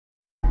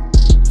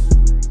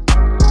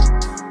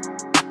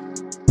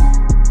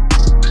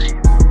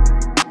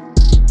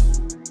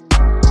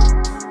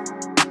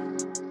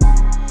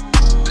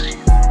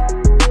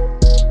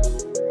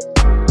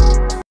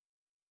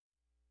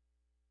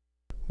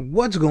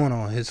What's going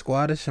on, Hit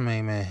Squad? It's your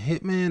main man,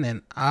 Hitman,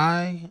 and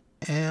I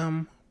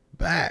am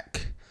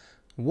back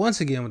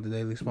once again with the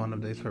daily spawn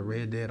updates for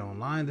Red Dead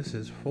Online. This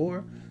is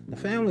for the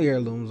family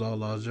heirlooms, all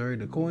lost jewelry,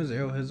 the coins,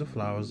 arrowheads, the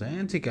flowers, the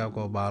antique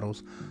alcohol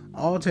bottles,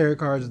 all tarot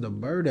cards, the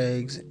bird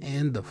eggs,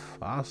 and the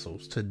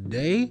fossils.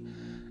 Today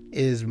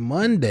is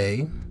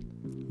Monday,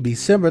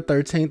 December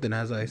 13th, and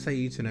as I say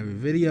each and every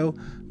video,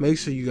 make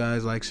sure you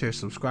guys like, share,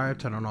 subscribe,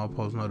 turn on all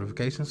post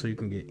notifications so you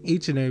can get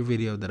each and every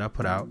video that I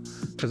put out,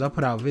 because I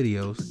put out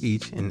videos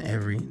each and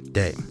every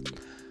day.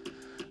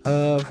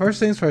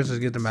 First things first, let's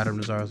get to Madame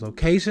Nazar's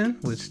location,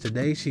 which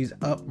today she's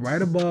up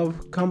right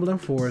above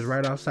Cumberland Forest,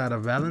 right outside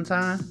of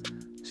Valentine.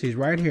 She's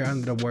right here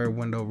under the Word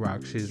Window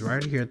Rock. She's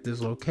right here at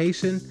this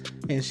location,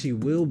 and she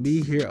will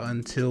be here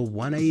until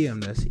 1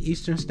 a.m. That's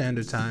Eastern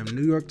Standard Time,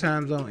 New York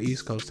time zone,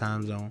 East Coast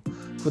time zone,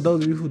 for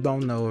those of you who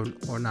don't know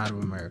or not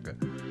of America.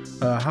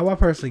 How I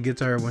personally get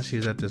to her when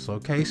she's at this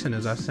location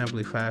is I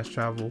simply fast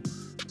travel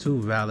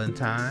to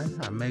Valentine.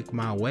 I make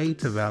my way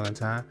to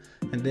Valentine,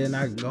 and then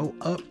I go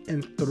up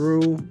and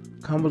through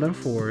Cumberland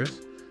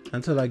Forest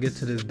until I get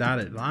to this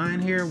dotted line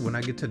here. When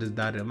I get to this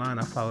dotted line,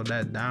 I follow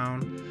that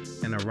down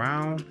and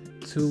around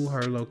to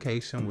her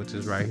location, which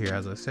is right here.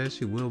 As I said,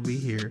 she will be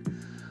here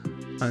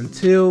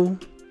until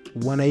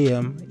 1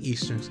 a.m.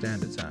 Eastern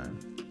Standard Time.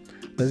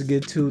 Let's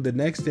get to the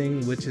next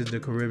thing, which is the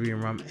Caribbean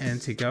Rum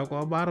Antique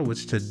Alcohol Bottle,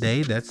 which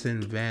today that's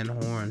in Van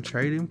Horn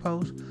Trading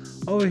Post.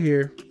 Over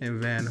here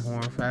in Van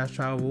Horn, fast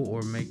travel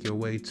or make your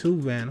way to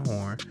Van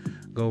Horn.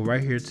 Go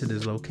right here to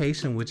this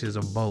location, which is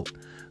a boat.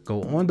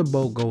 Go on the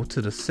boat, go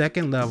to the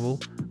second level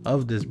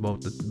of this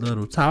boat, the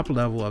little top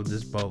level of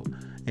this boat,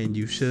 and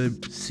you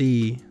should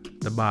see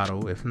the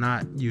bottle. If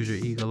not, use your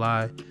eagle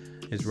eye.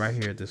 It's right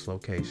here at this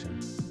location.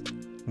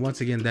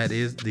 Once again, that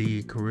is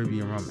the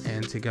Caribbean Rum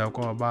Antique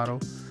Alcohol Bottle.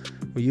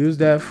 We use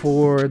that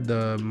for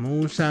the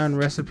moonshine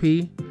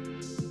recipe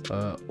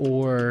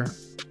or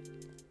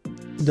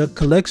the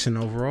collection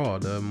overall,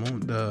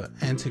 the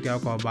antique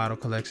alcohol bottle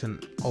collection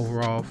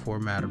overall for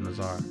Madame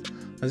Nazar.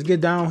 Let's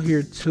get down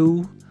here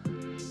to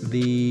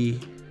the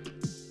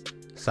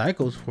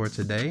cycles for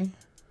today.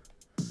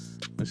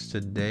 It's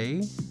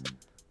today,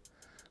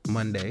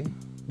 Monday,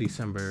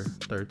 December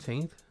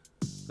 13th.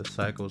 The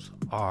cycles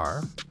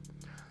are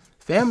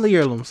Family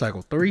Heirloom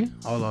Cycle 3,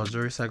 All Lost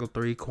Jewelry Cycle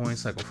 3, Coin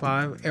Cycle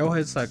 5,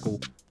 Arrowhead Cycle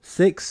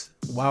 6,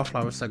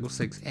 Wildflower Cycle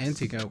 6,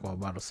 Antique Alcohol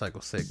Bottle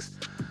Cycle 6,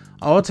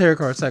 All Tarot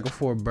Card Cycle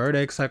 4, Bird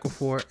Egg Cycle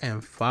 4,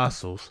 and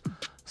Fossils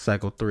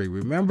Cycle 3.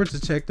 Remember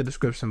to check the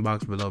description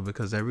box below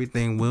because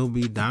everything will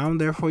be down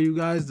there for you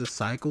guys. The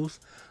cycles,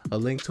 a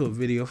link to a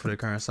video for the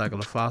current cycle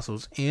of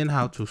fossils, and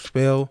how to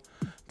spell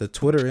the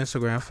Twitter,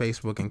 Instagram,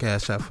 Facebook, and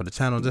Cash App for the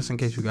channel, just in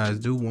case you guys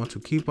do want to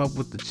keep up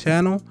with the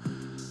channel,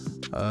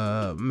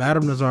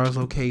 Madame Nazar's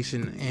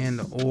location,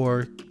 and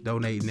or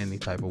donate in any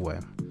type of way.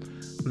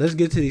 Let's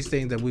get to these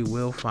things that we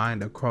will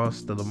find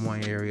across the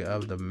Lemoyne area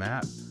of the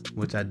map,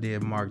 which I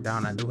did mark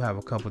down. I do have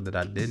a couple that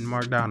I didn't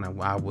mark down,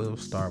 and I will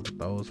start with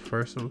those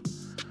first and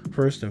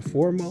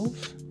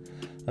foremost.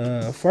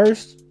 The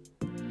first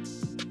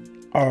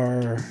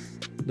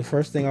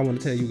thing I want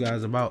to tell you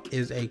guys about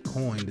is a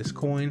coin. This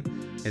coin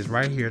is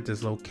right here at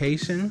this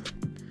location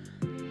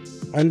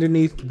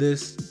underneath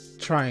this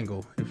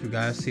triangle. If you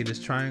guys see this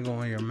triangle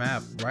on your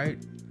map, right,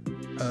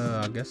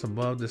 I guess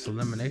above this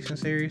elimination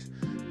series,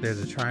 there's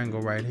a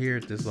triangle right here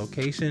at this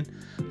location,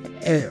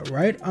 and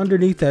right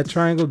underneath that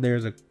triangle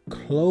there's a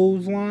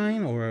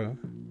clothesline, or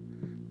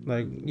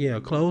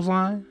a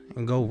clothesline,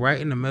 and go right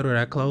in the middle of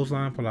that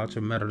clothesline, pull out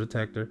your metal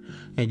detector,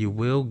 and you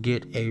will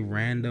get a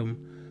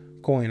random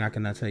coin. I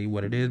cannot tell you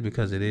what it is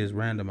because it is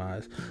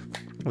randomized.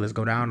 Let's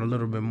go down a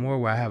little bit more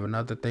where I have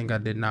another thing I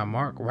did not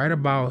mark. Right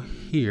about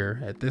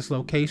here at this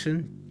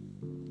location,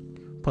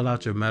 pull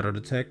out your metal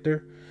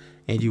detector,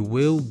 and you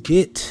will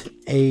get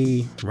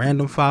a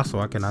random fossil.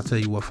 I cannot tell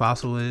you what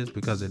fossil is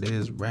because it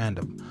is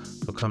random.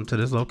 So come to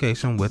this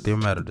location with your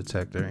metal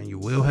detector, and you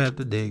will have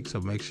to dig, so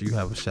make sure you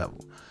have a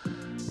shovel.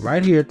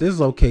 Right here at this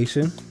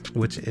location,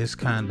 which is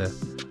kind of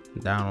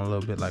down a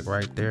little bit, like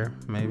right there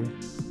maybe.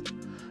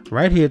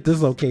 Right here at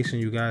this location,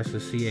 you guys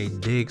should see a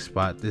dig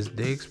spot. This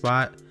dig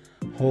spot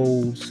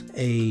holds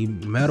a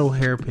metal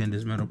hairpin.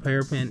 This metal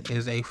hairpin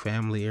is a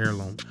family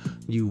heirloom.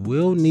 You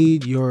will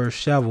need your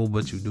shovel,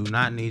 but you do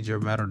not need your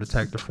metal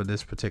detector for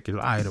this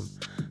particular item.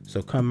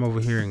 So come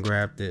over here and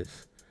grab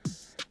this.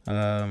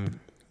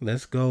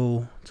 Let's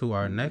go to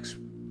our next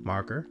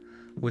marker,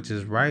 which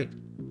is right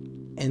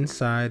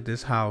inside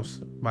this house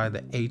by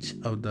the H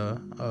of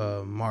the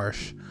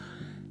marsh.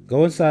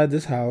 Go inside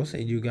this house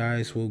and you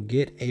guys will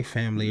get a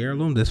family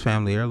heirloom. This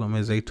family heirloom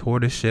is a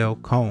tortoiseshell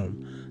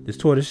comb. This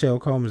tortoiseshell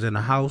comb is in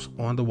the house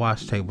on the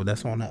wash table.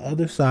 That's on the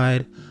other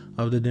side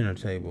of the dinner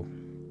table.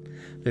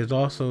 There's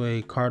also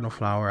a cardinal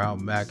flower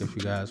out back if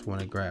you guys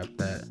want to grab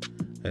that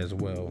as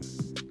well.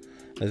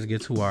 Let's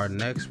get to our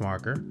next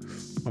marker,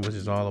 which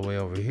is all the way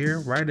over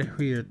here. Right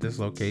here at this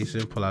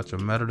location, pull out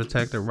your metal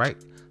detector right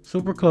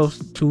super close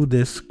to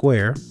this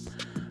square.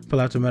 Pull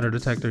out your metal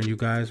detector and you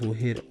guys will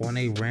hit on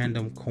a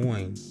random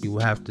coin. You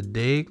will have to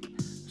dig.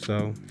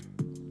 So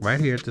right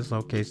here at this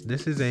location.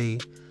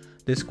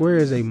 This square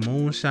is a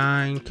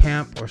moonshine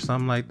camp or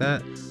something like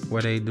that,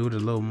 where they do the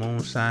little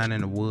moonshine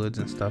in the woods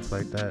and stuff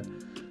like that.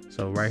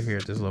 So right here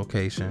at this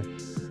location,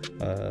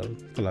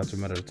 pull out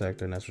your metal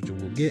detector, and that's what you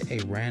will get,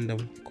 a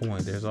random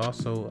coin. There's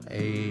also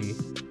a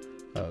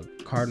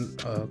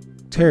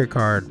tarot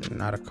card,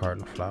 not a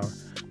cardinal flower.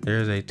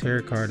 There's a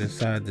tarot card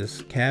inside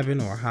this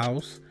cabin or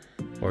house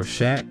or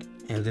shack,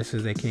 and this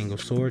is a king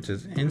of swords.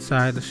 It's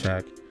inside the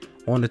shack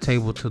on the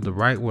table to the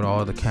right with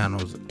all the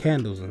candles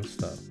and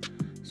stuff.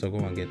 So go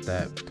and get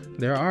that.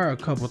 There are a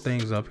couple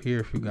things up here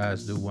if you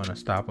guys do want to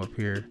stop up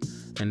here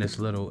in this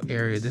little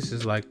area. This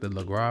is like the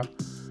LaGras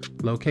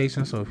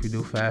location, so if you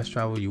do fast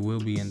travel, you will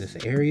be in this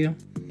area.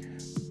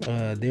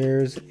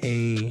 There's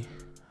a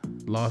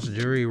lost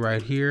jewelry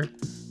right here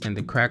in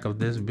the crack of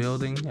this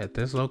building at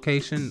this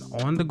location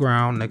on the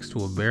ground next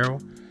to a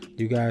barrel.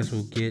 You guys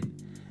will get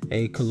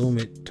a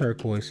Calumet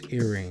turquoise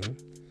earring,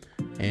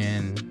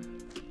 and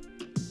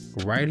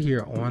right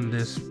here on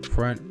this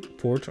front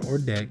porch or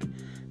deck,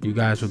 you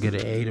guys will get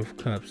an 8 of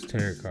Cups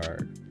tarot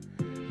card.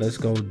 Let's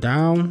go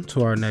down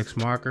to our next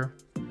marker,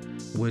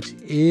 which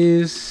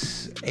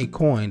is a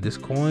coin. This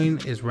coin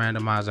is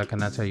randomized. I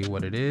cannot tell you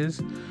what it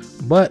is,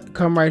 but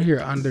come right here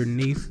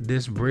underneath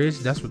this bridge.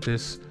 That's what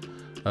this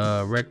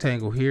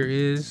rectangle here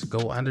is.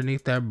 Go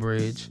underneath that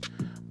bridge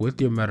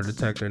with your metal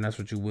detector, and that's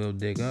what you will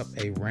dig up,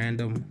 a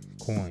random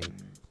coin.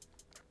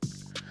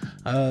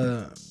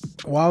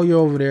 While you're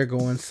over there,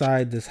 go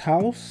inside this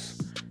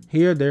house.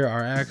 Here there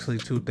are actually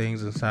 2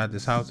 things inside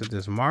this house. At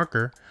this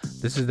marker,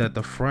 this is at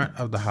the front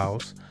of the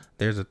house.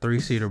 There's a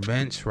 3-seater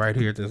bench right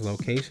here at this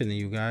location, and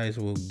you guys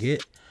will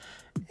get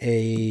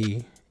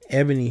a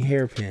ebony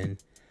hairpin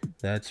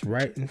that's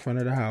right in front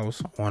of the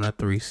house on a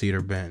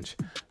 3-seater bench.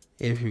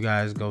 If you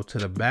guys go to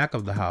the back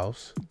of the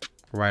house,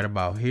 right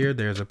about here,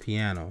 there's a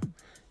piano.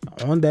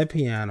 On that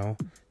piano,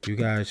 you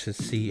guys should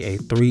see a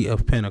 3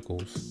 of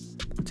Pentacles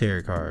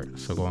tarot card.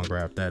 So go and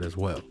grab that as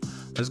well.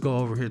 Let's go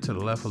over here to the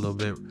left a little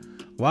bit.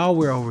 While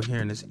we're over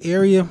here in this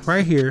area,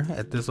 right here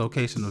at this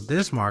location of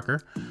this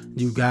marker,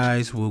 you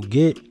guys will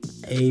get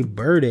a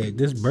bird egg.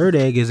 This bird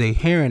egg is a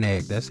heron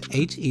egg. That's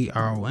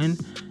Heron.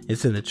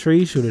 It's in a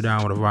tree. Shoot it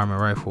down with a varmint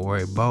rifle or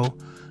a bow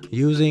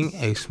using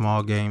a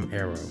small game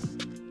arrow.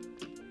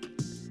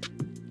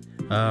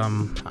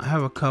 I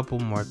have a couple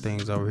more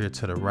things over here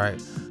to the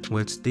right,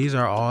 which these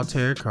are all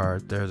tarot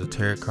cards. There's a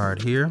tarot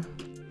card here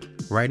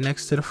right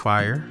next to the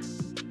fire.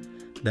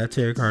 That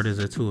tarot card is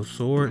a 2 of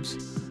Swords.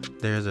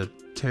 There's a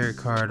tarot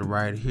card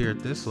right here at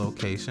this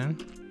location,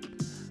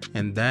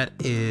 and that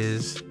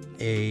is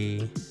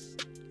a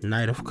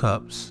Knight of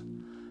Cups.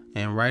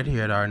 And right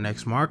here at our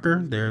next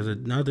marker, there's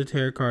another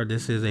tarot card.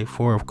 This is a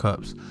 4 of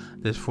Cups.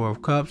 This 4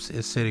 of Cups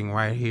is sitting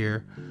right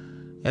here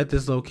at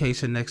this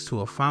location next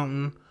to a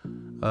fountain.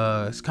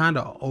 It's kind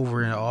of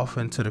over and off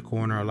into the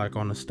corner, like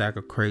on a stack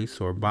of crates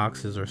or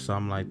boxes or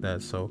something like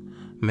that. So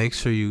make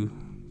sure you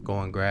go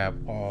and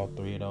grab all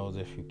 3 of those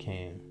if you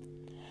can.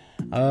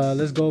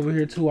 Let's go over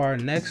here to our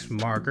next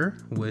marker,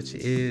 which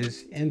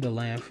is in the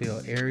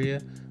landfill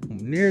area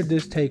near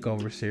this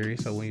takeover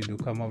series. So when you do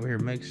come over here,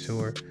 make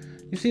sure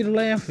you see the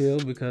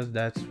landfill, because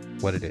that's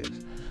what it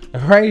is.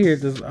 Right here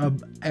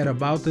at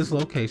about this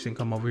location,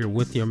 come over here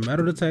with your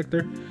metal detector,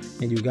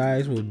 and you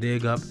guys will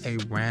dig up a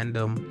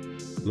random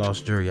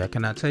lost jewelry. I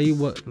cannot tell you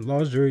what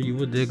lost jewelry you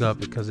will dig up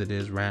because it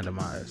is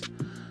randomized.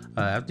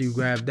 After you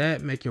grab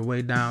that, make your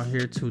way down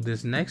here to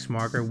this next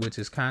marker, which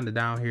is kind of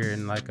down here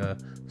in like a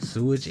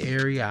sewage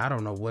area. I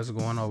don't know what's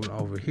going on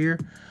over here,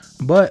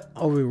 but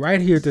over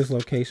right here at this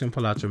location,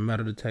 pull out your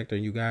metal detector,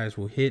 and you guys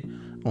will hit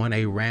on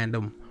a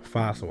random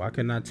fossil. I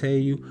cannot tell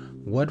you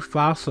what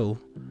fossil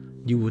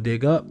you will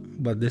dig up,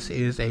 but this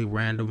is a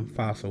random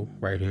fossil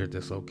right here at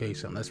this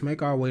location. Let's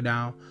make our way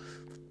down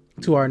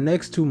to our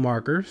next 2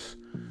 markers,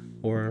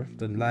 or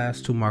the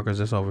last 2 markers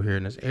that's over here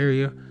in this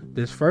area.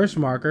 This first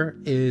marker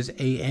is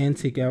a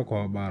antique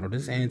alcohol bottle.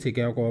 This antique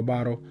alcohol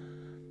bottle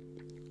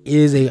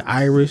is a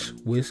Irish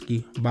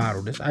whiskey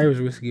bottle. This Irish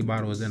whiskey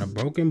bottle is in a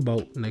broken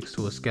boat next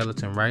to a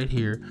skeleton right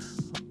here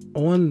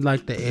on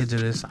like the edge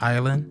of this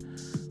island.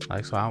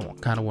 Like, so I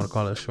kind of want to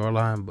call it a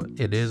shoreline, but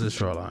it is a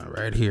shoreline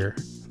right here.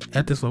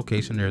 At this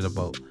location, there's a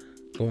boat.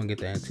 Go and get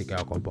the antique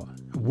alcohol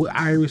bottle.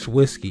 Irish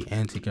whiskey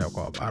antique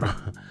alcohol bottle.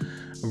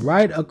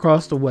 Right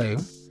across the way,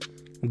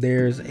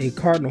 there's a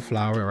cardinal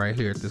flower right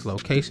here at this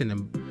location,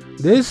 and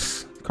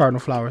this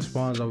cardinal flower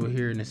spawns over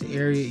here in this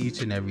area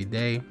each and every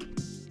day,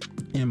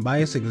 and by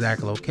its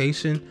exact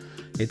location,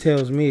 it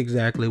tells me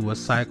exactly what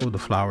cycle the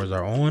flowers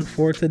are on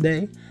for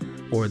today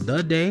or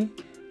the day,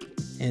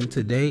 and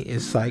today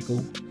is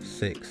cycle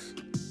 6.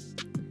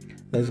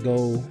 Let's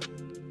go.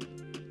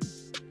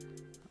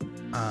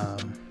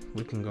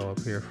 We can go up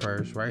here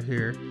first. Right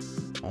here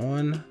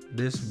on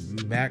this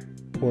back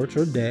porch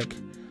or deck,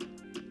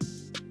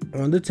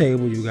 on the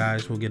table, you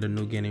guys will get a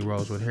New Guinea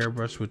rose with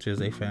hairbrush, which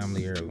is a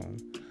family heirloom.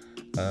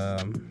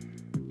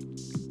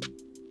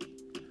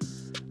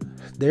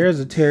 There's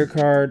a tarot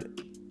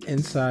card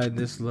inside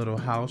this little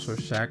house or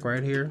shack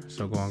right here,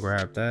 so go and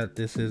grab that.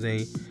 This is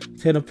a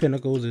Ten of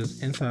Pentacles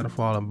is inside a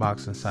fallen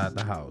box inside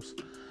the house.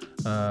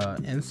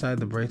 Inside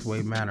the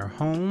Braithwaite Manor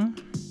home,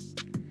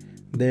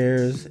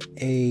 there's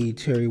a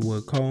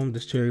cherrywood comb.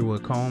 This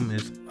cherrywood comb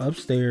is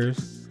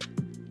upstairs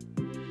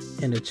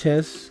in a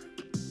chest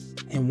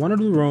in one of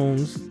the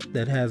rooms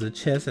that has a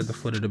chest at the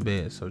foot of the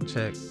bed. So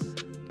check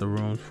the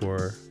room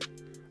for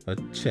a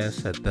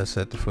chest that's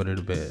at the foot of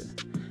the bed.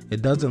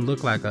 It doesn't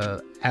look like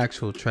a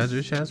actual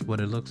treasure chest,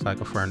 but it looks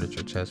like a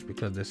furniture chest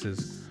because this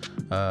is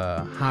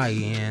a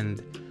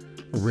high-end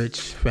rich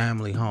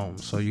family home.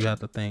 So you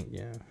have to think,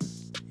 yeah,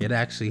 it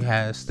actually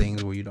has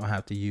things where you don't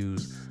have to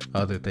use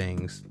other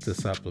things to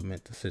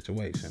supplement the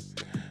situation.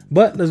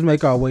 But let's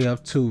make our way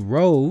up to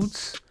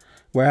Rhodes,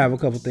 where I have a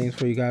couple things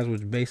for you guys,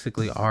 which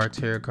basically are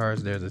tarot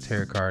cards. There's a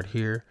tarot card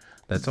here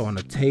that's on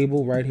the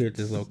table right here at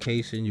this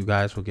location. You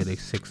guys will get a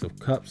Six of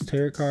Cups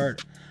tarot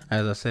card.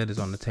 As I said, it's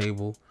on the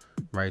table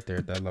right there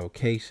at that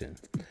location.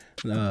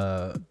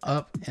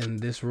 Up in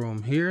this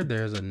room here,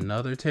 there's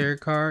another tarot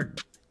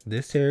card.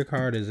 This tarot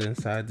card is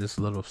inside this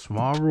little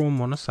small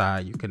room on the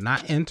side. You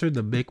cannot enter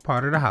the big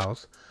part of the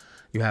house.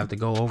 You have to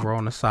go over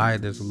on the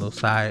side. There's a little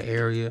side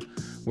area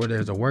where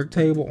there's a work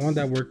table. On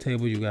that work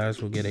table, you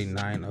guys will get a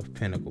Nine of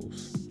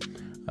Pentacles.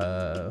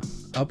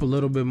 Up a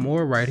little bit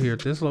more right here at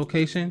this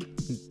location,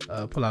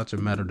 pull out your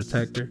metal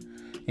detector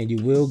and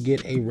you will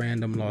get a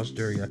random lost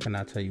jewelry. I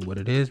cannot tell you what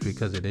it is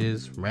because it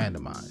is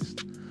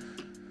randomized.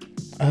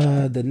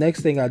 The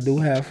next thing I do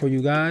have for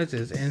you guys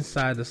is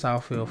inside the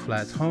Southfield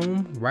Flats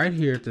home, right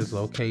here at this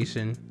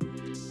location.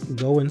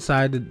 Go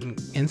inside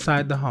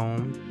the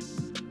home,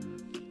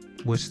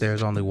 which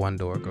there's only one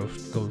door. Go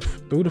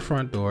through the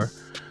front door.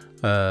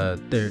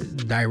 There,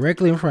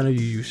 directly in front of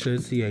you, you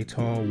should see a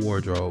tall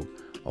wardrobe.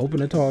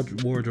 Open the tall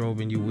wardrobe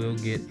and you will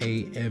get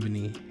a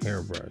ebony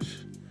hairbrush.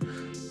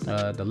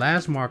 The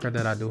last marker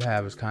that I do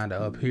have is kind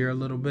of up here a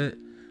little bit.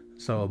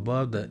 So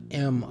above the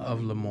M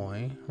of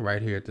Lemoyne,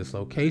 right here at this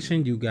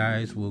location, you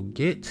guys will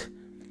get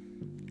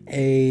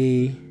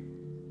a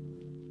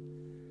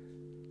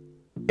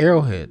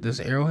arrowhead. This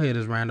arrowhead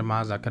is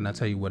randomized. I cannot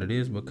tell you what it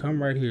is, but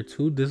come right here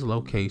to this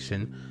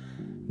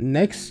location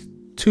next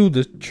to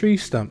the tree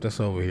stump that's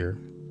over here.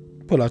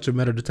 Pull out your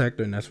metal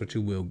detector and that's what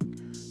you will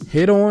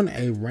hit on,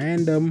 a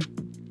random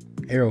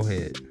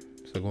arrowhead.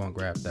 So go and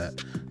grab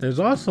that. There's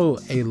also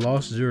a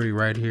lost jewelry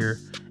right here.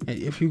 And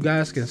if you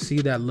guys can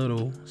see that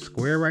little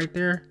square right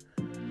there,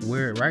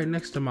 where right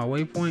next to my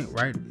waypoint,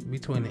 right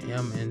between the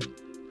M and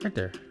right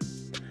there.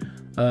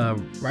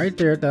 Right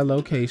there at that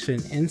location,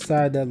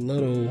 inside that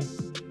little,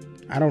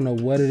 I don't know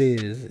what it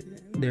is.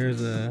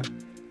 There's a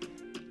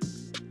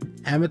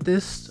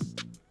amethyst,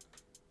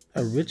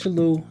 a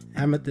Richelieu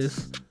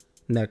amethyst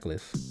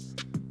necklace.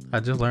 I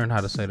just learned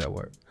how to say that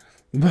word.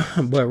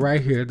 But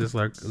right here at this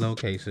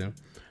location,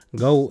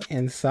 go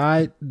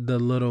inside the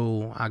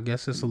little, I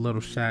guess it's a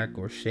little shack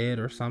or shed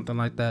or something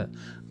like that.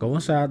 Go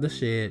inside the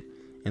shed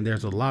and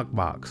there's a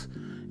lockbox.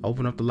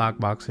 Open up the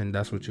lockbox and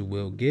that's what you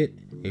will get,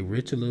 a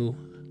Richelieu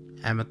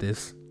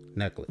amethyst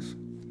necklace.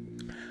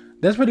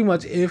 That's pretty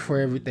much it for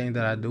everything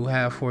that I do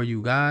have for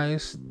you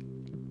guys.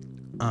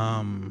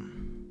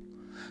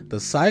 The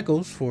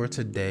cycles for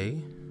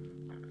today,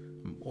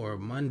 or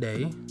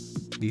Monday,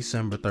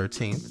 December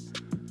 13th,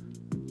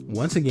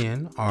 once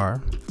again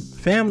are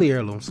Family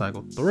Heirloom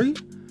Cycle 3,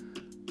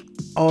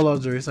 All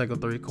Luxury Cycle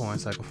 3, Coin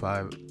Cycle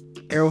 5,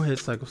 Arrowhead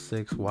Cycle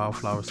 6,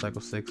 Wildflower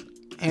Cycle 6,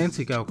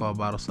 Antique Alcohol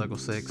Bottle Cycle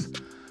 6,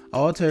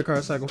 All Tarot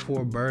Card Cycle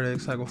 4, Bird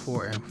Egg Cycle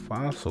 4, and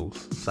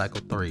Fossils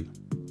Cycle 3.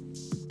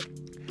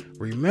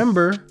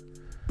 Remember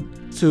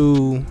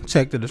to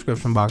check the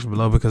description box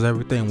below because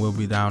everything will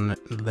be down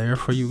there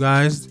for you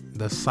guys.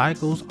 The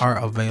cycles are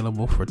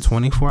available for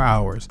 24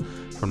 hours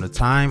from the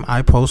time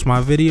I post my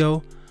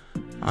video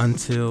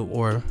until,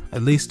 or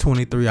at least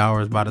 23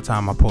 hours by the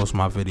time I post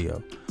my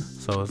video.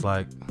 So it's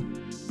like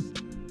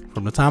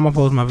from the time I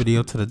post my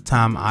video to the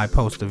time I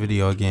post the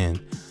video again,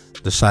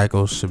 the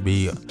cycles should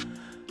be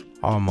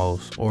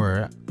almost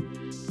or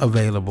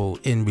available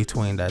in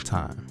between that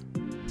time.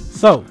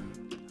 So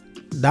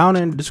down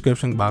in the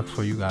description box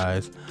for you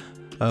guys,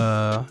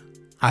 I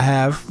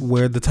have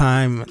where the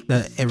time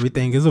that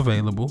everything is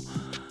available,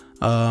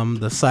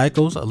 the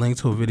cycles, a link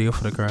to a video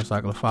for the current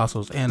cycle of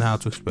fossils, and how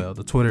to spell,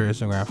 the Twitter,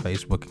 Instagram,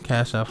 Facebook, and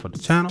Cash App for the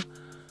channel.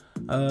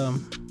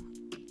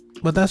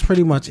 But that's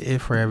pretty much it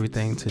for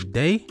everything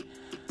today.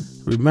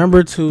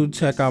 Remember to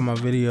check out my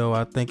video.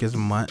 I think it's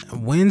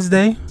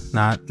Wednesday,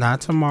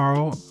 not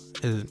tomorrow.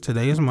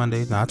 Today is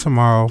Monday, not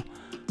tomorrow,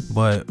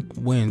 but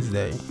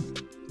Wednesday.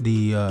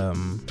 The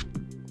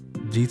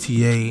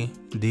GTA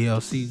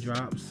DLC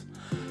drops,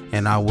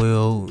 and I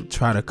will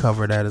try to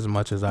cover that as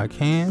much as I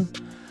can.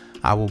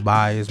 I will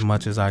buy as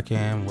much as I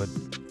can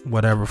with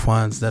whatever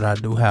funds that I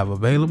do have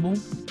available,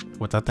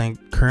 which I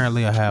think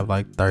currently I have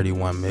like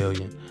 31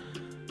 million.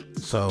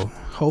 So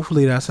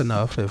hopefully that's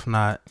enough. If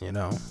not, you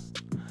know,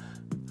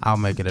 I'll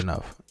make it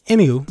enough.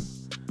 Anywho,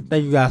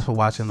 thank you guys for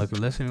watching,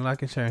 looking, listening,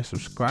 liking, sharing,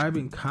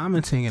 subscribing,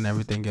 commenting, and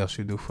everything else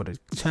you do for the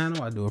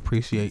channel. I do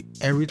appreciate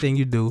everything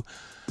you do.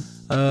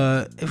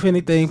 If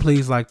anything,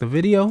 please like the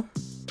video.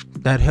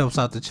 that helps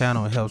out the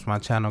channel. It helps my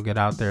channel get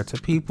out there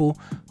to people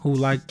who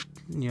like,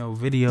 you know,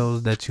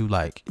 videos that you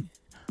like.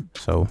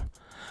 So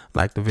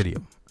like the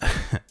video.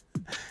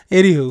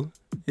 Anywho,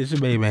 it's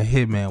your baby man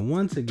Hitman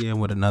once again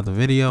with another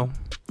video,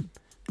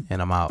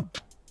 and I'm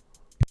out.